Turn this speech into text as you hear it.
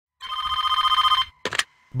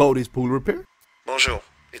Bodhi's pool repair? Bonjour,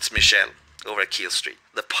 it's Michel, over at Keel Street.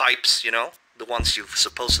 The pipes, you know, the ones you've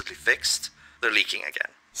supposedly fixed, they're leaking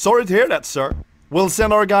again. Sorry to hear that, sir. We'll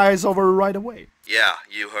send our guys over right away. Yeah,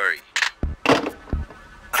 you hurry.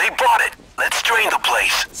 They bought it. Let's drain the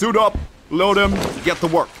place. Suit up, load them, get to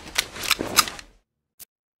work.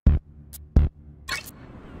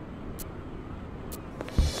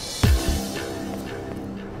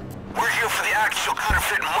 We're here for the actual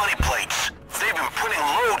counterfeit money plates. They've been printing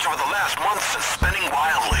loads over the last months and spending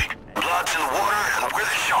wildly. Blood's in the water and we're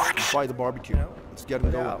the sharks. Try the barbecue. Let's get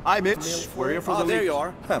them going. Hi, Mitch. We're here for the there leak. you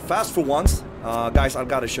are. Fast for once. Guys, I've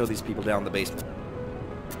got to show these people down in the basement.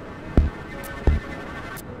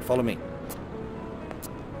 Follow me.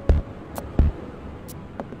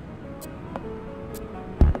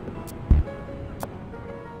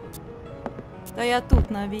 Да я тут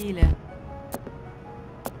на вилле.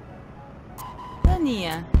 Да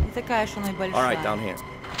не такая уж она и большая. All right, down here.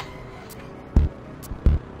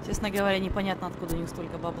 Честно говоря, непонятно, откуда у них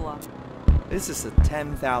столько бабла. This is a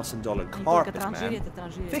 $10,000 Не только carpet, транжирит, man. это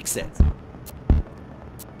транжирит. Fix it.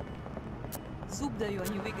 Зуб даю,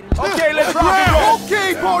 они выиграли. Okay, let's rock and roll.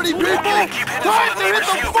 Okay, party people. Keep hitting Time for to hit neighbor's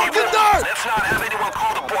the view, fucking people. dirt. Let's not have anyone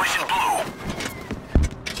call the boys in blue.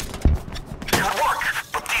 Good work,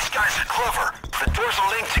 but these guys are clever. The doors are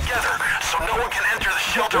linked together, so no one can enter the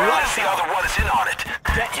shelter unless the other one is in on it.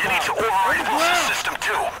 You need to override Wilson's system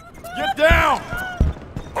too. Get down.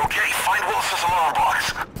 Okay, find Wilson's alarm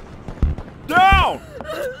box. Down.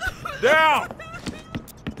 Down.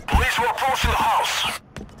 Police are approaching the house.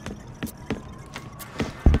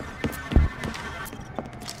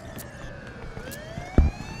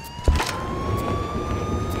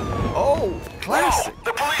 Oh, classic.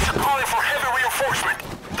 The police are calling for heavy reinforcement.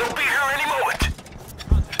 They'll be here any moment.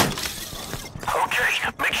 Okay,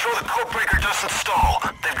 make sure the codebreaker doesn't stall.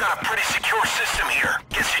 They've got a pretty secure system here.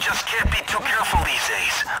 Guess you just can't be too careful these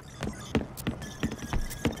days.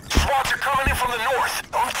 SWATs are coming in from the north,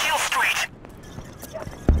 on Keel Street.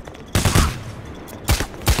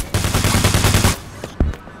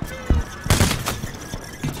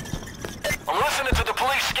 I'm listening to the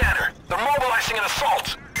police scanner. They're mobilizing an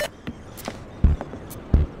assault.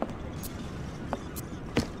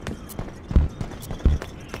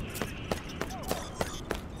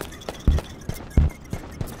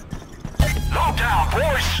 Low down,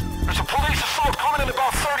 boys! There's a police assault coming in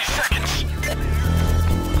about 30 seconds.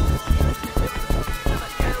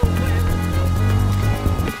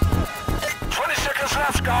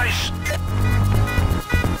 Left, guys.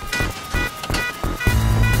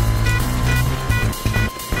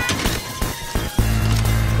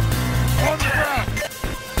 On the ground.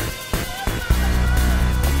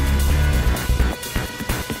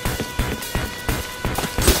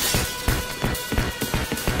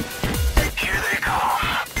 Here they come.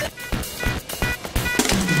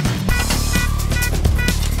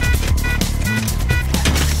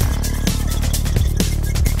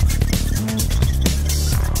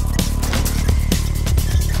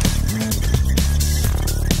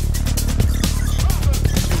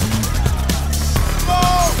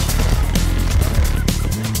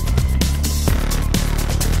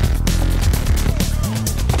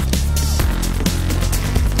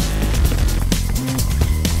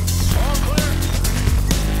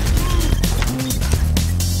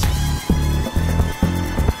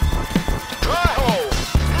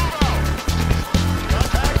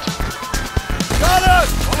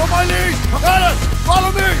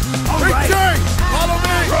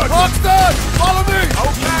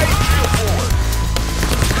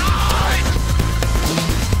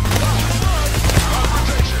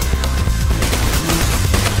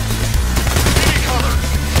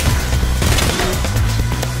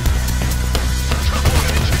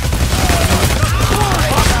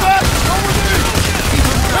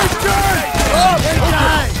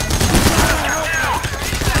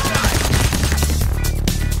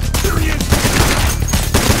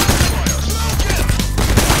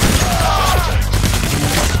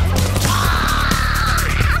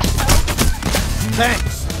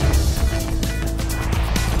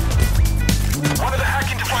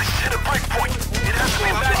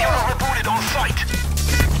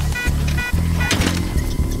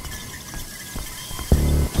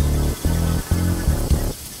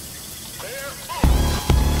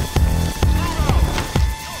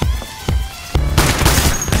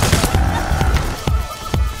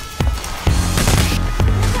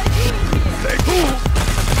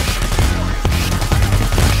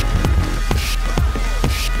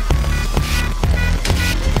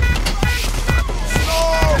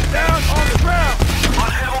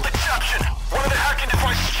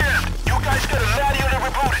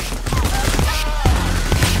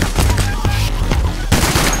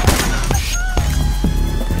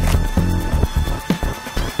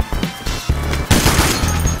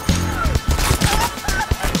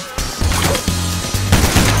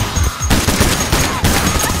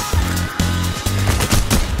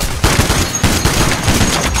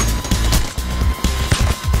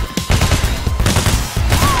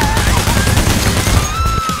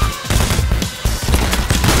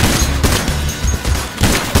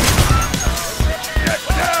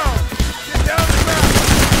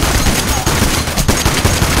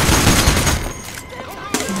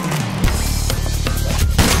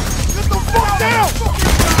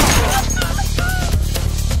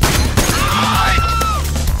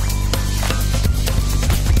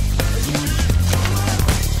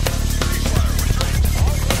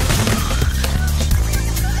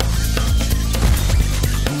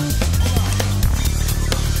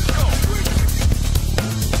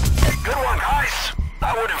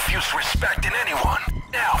 That would infuse respect in anyone.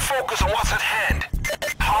 Now, focus on what's at hand.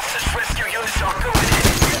 Hostage rescue units are going in.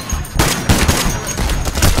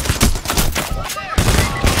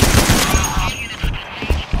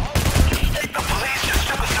 The police just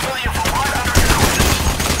took a civilian from right under your noses.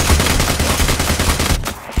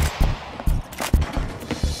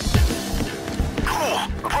 Cool.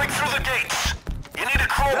 Break through the gates. You need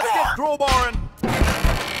a crowbar. Let's get crowbarring.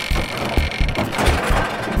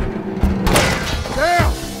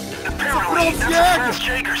 Damn! Apparently, that's a fast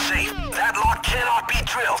Jaeger safe. That lock cannot be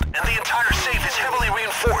drilled, and the entire safe is heavily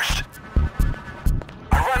reinforced.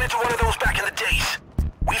 I ran into one of those back in the days.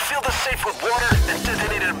 We filled the safe with water and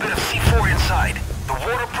detonated a bit of C4 inside. The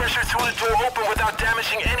water pressure threw the door open without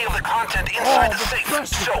damaging any of the content inside the safe.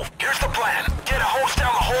 So, here's the plan. Get a hose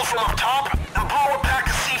down the hole from up top, and blow a pack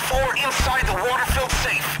of C4 inside the water-filled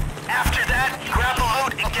safe. After that, grab the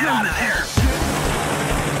loot and get out of there.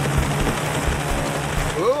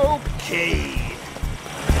 Okay.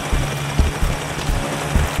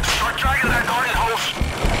 Start dragging that garden hose.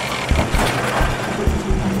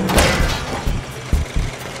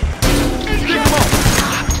 Pick him up!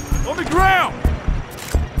 On the ground!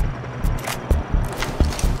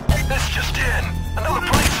 This just in. Another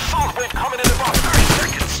police assault wave coming in about 30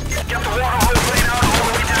 seconds. Get the water hose laid out all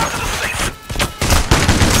the way down to the safe.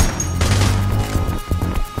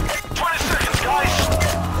 20 seconds, guys.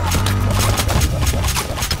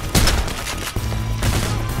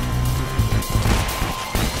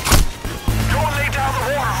 Go and lay down the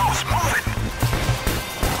water hose. Move it.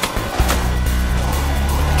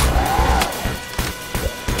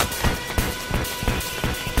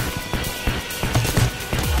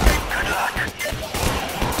 Good luck.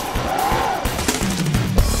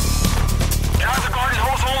 Drive the garden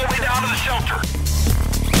hose all the way down to the shelter.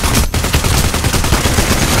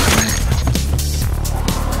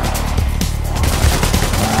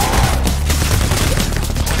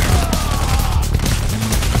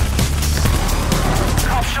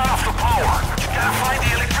 Cop shut off the power. You gotta find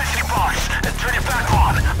the electricity box and turn it back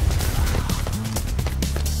on.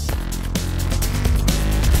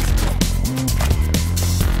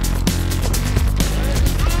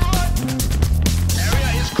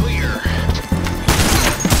 Area is clear.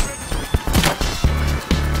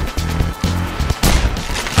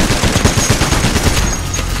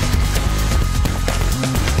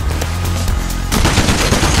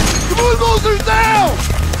 The bulldozer's down!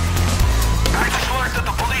 I just learned that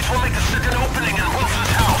the police will make a second opening in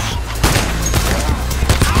Wilson's house.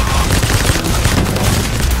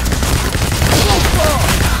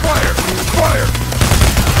 Fire! Fire!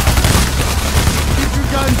 Keep your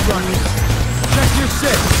guns running. Check your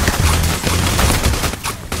six.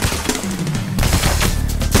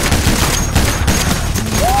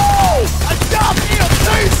 Whoa! I got me a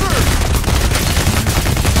taser!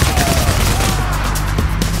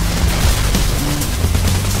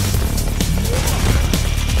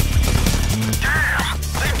 Damn!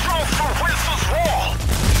 They drove through Wilson's wall!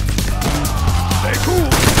 Stay cool!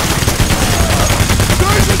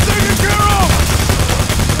 Taser's taken care of!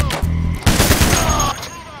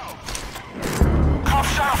 Cop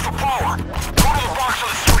shut off the power. Go to the box on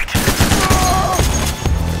the street.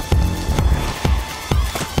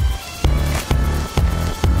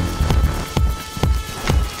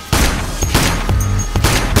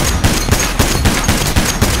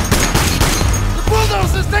 The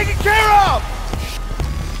bulldozer's taken care of!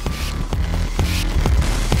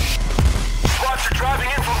 Squads are driving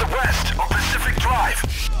in from the west on Pacific Drive.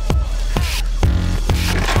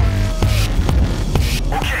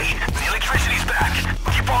 Okay, the electricity's back.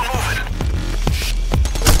 Keep on moving.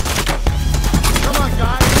 Come on,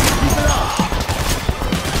 guys. Keep it up.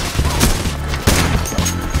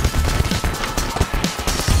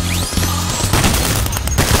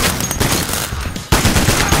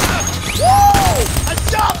 Whoa! I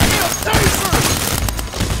got me a taser!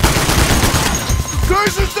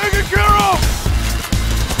 Taser's taken care of!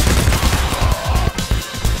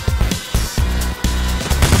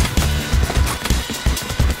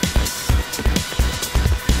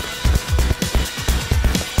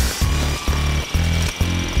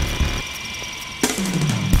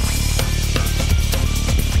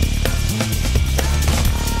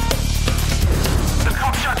 The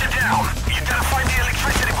cop shut you down. You gotta find the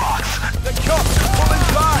electricity box. The cops are pulling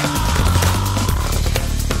back!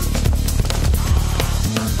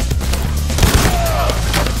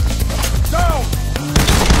 Down!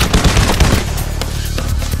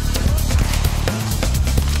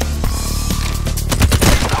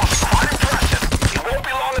 That was quite impressive. It won't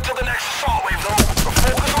be long until the next assault wave, though. So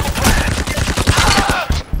focus on the plan.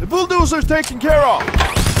 The bulldozer's taken care of!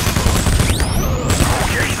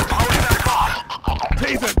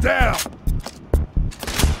 Taser down!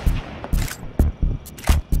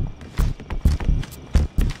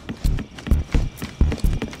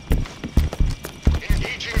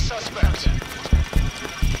 Engaging suspect.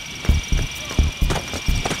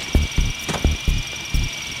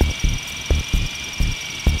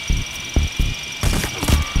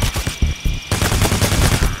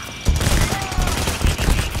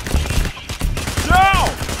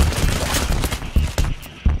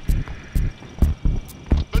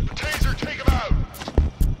 Let the taser take him out.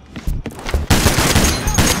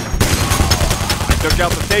 I took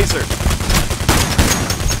out the taser.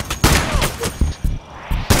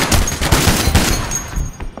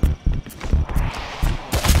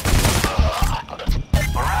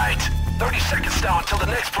 All right, 30 seconds now until the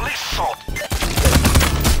next police assault.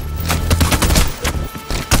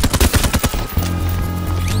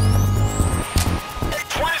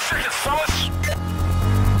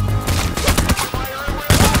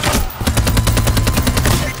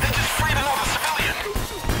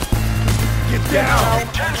 Down!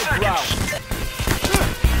 10 seconds!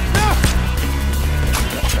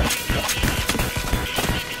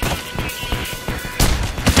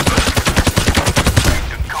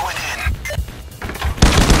 Going in.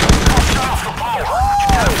 Shut off the power.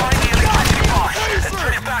 You gotta find the electricity box and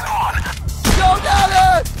turn it back on. Go down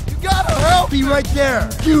it! You gotta help! Be right there!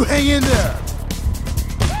 You hang in there!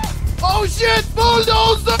 Oh shit!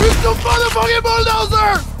 Bulldozer! It's the motherfucking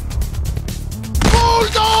bulldozer!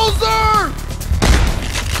 Bulldozer!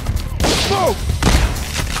 Move!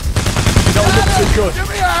 You don't look too good. Give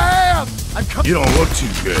me a hand! I'm coming. You don't look too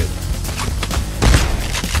good.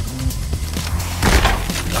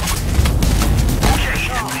 Okay,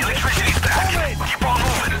 the electricity's back. Keep on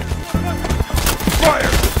moving.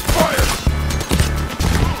 Fire! Fire!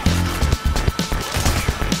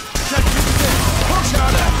 Push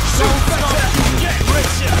out that! Shoot that! Get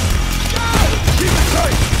rich! Keep it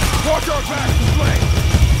tight! Watch our back and play!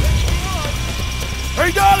 Hey,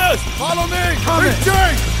 Dallas! Follow me! Come hey,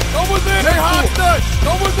 Jake! Come with me! Hey, hostage!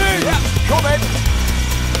 Come with me! Yeah, come in!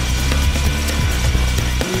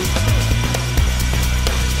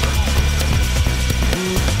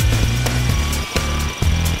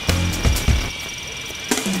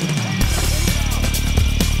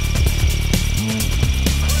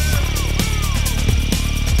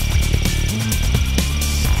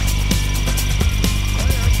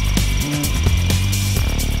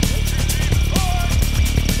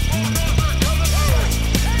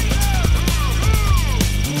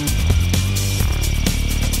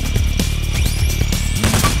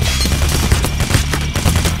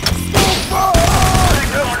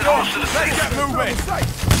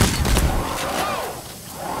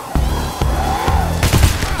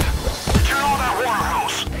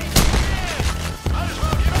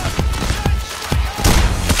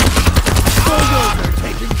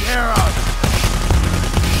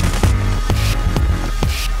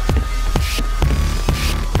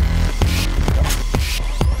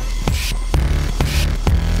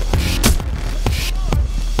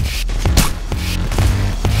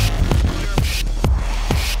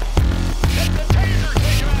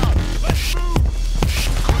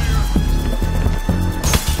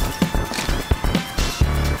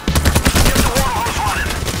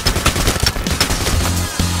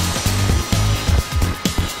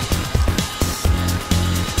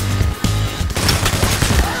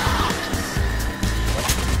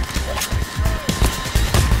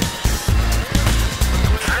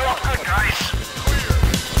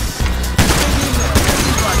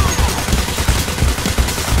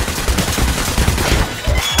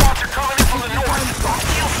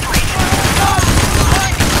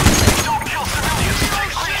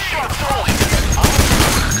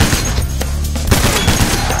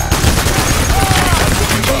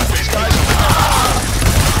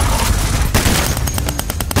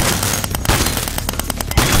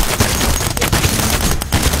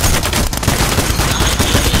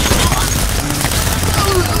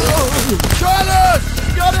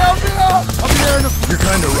 You're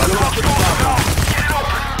kind of running.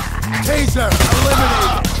 Taser,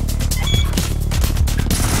 eliminated.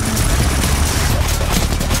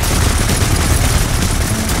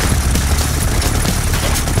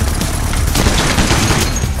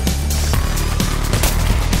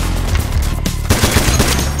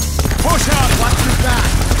 Push out, watch your back.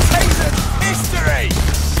 Taser, history.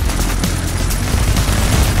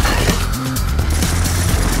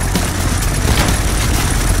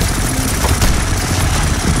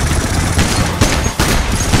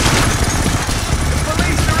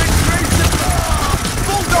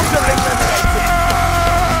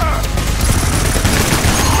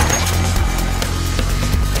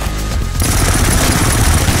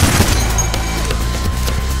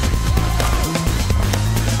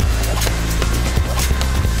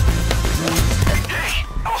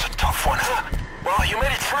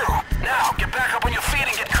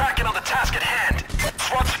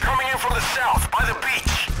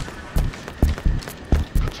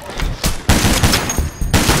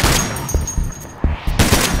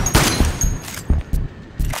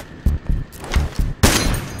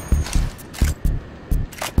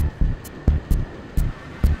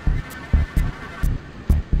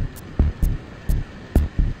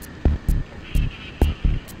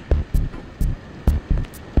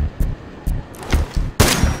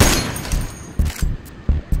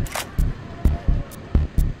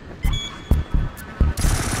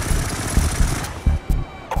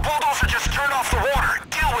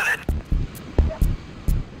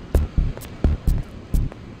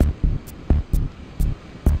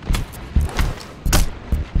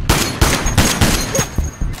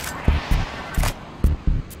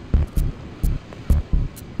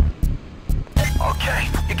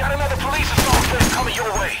 wave coming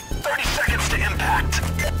your way. 30 seconds to impact.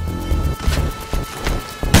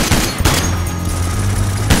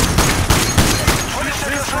 20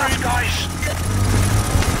 seconds left, guys.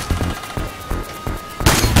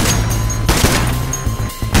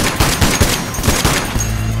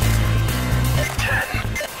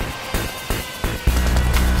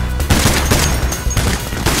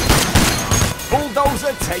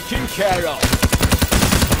 Bulldozer taken care of.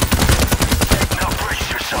 Now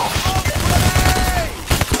brace yourself.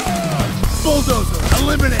 Bulldozer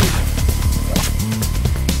eliminated.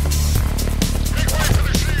 Make way for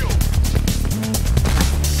the shield.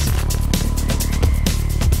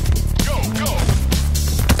 Go.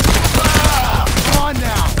 Come on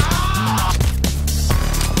now.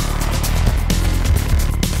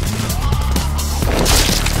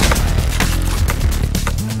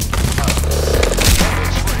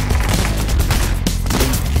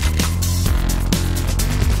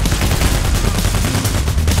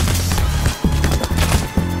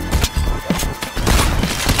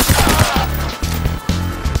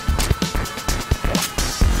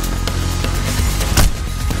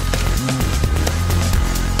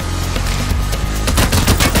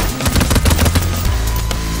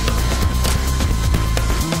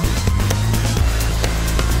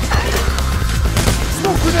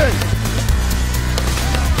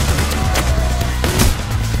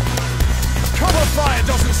 Cover fire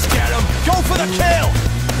doesn't scare them. Go for the kill.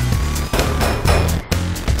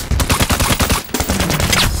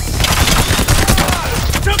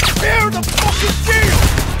 Tear the fucking shield!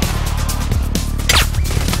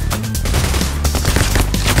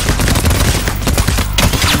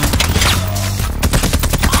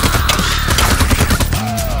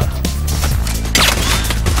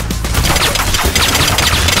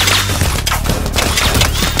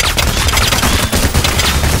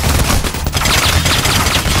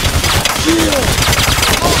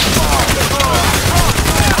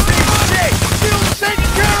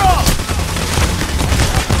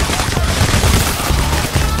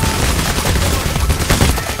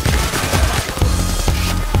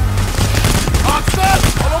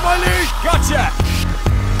 Gotcha.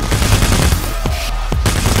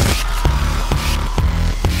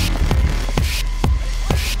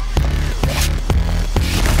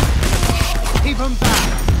 Keep him back!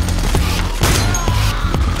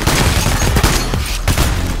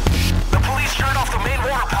 The police turned off the main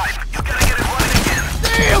water pipe. You gotta get it running again.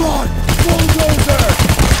 Damn on! Bulldozer!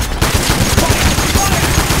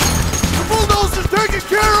 The bulldozer's taken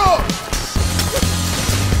care of!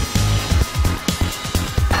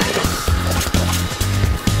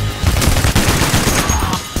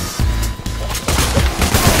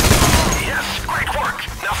 Yes, great work.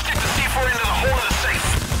 Now stick the C4 into the hole in the safe.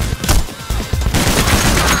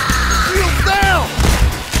 Shield down!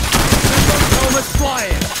 Helmet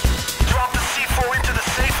flying! Drop the C4 into the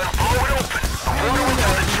safe and blow it open. The water will do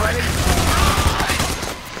the trick.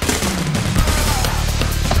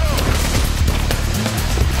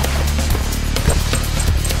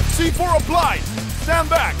 C4 applied. Stand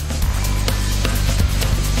back.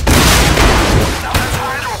 Now that's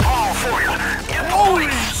hydropower for you. Get the Holy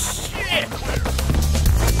police. shit.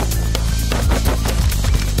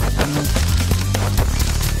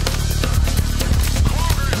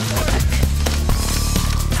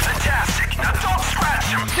 Fantastic. Now don't scratch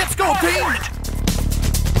him. Let's go, for team. it.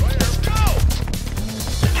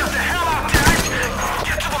 Get the hell out, Derek.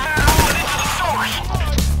 Get to the manhole and into the sewers.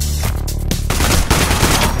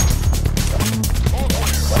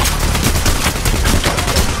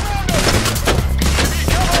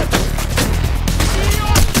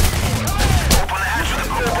 Open the hatch with a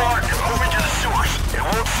crowbar and move into the sewers. It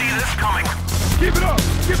won't see this coming. Keep it up.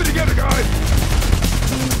 Keep it together, guys.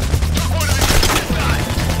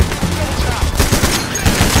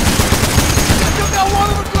 Took out one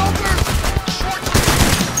of the brokers!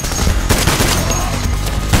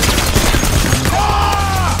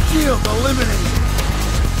 Shield eliminated!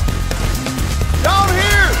 Down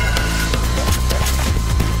here!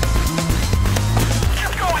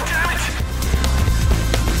 Keep going, damn it.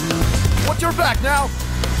 Watch your back now.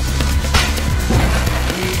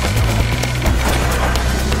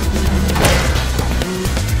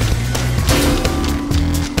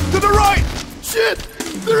 To the right! Shit!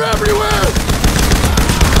 They're everywhere!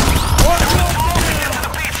 Get to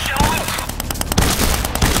the beach, gentlemen.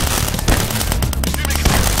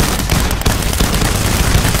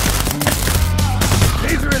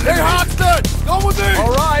 These are in Hey, Hoxton! Come with me!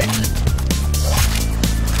 All right.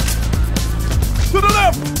 To the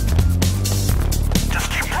left!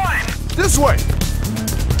 Just keep running. This way!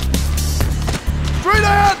 Straight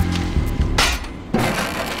ahead!